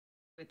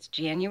It's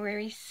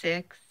January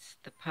 6th.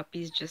 The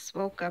puppies just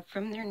woke up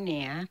from their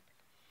nap.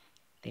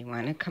 They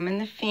want to come in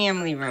the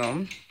family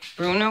room.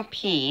 Bruno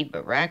peed,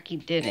 but Rocky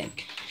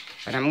didn't.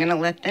 But I'm going to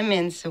let them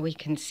in so we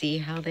can see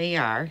how they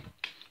are.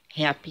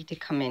 Happy to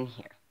come in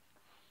here.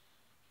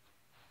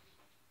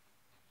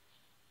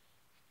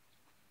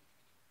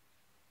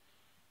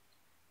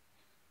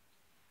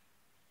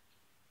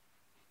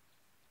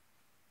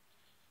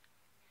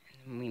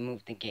 And we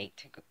moved the gate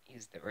to go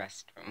use the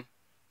restroom,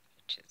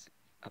 which is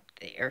up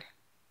there.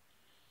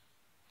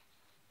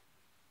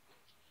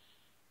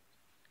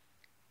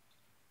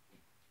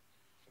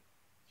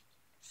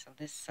 So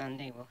this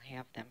Sunday we'll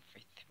have them for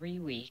 3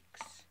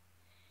 weeks,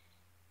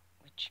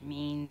 which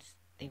means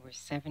they were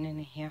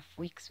 7.5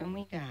 weeks when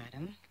we got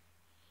them.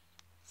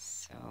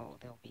 So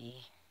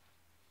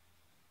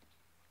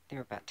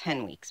they're about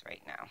 10 weeks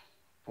right now,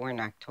 born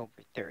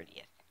October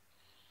 30th.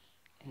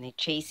 And they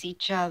chase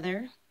each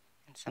other,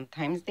 and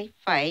sometimes they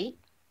fight,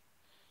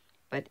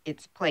 but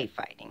it's play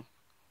fighting.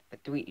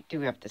 But we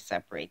do have to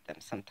separate them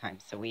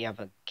sometimes. So we have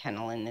a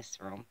kennel in this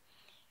room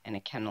and a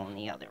kennel in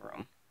the other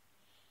room.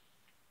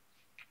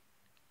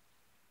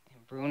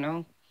 And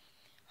Bruno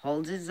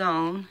holds his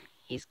own.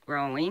 He's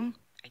growing.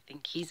 I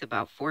think he's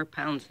about 4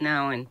 pounds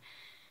now, and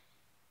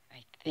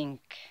I think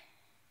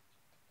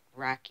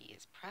Rocky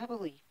is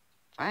probably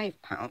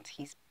 5 pounds.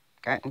 He's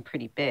gotten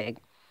pretty big.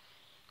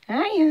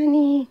 Hi,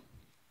 honey.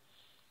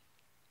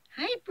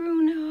 Hi,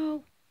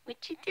 Bruno.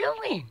 What you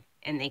doing?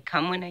 And they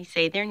come when I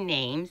say their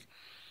names,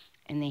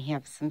 and they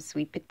have some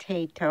sweet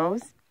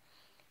potatoes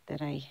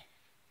that I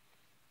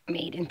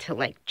made into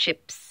like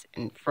chips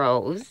and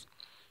froze,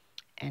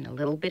 and a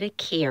little bit of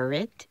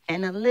carrot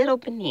and a little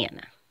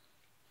banana.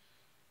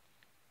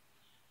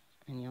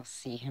 And you'll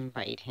see him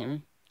bite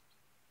him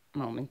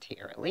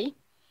momentarily.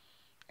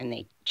 And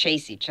they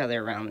chase each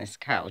other around this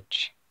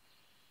couch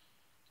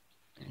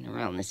and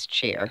around this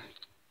chair.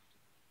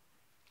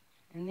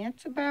 And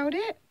that's about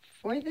it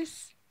for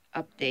this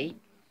update.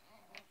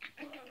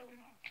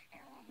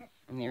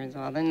 And there's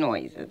all the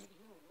noises.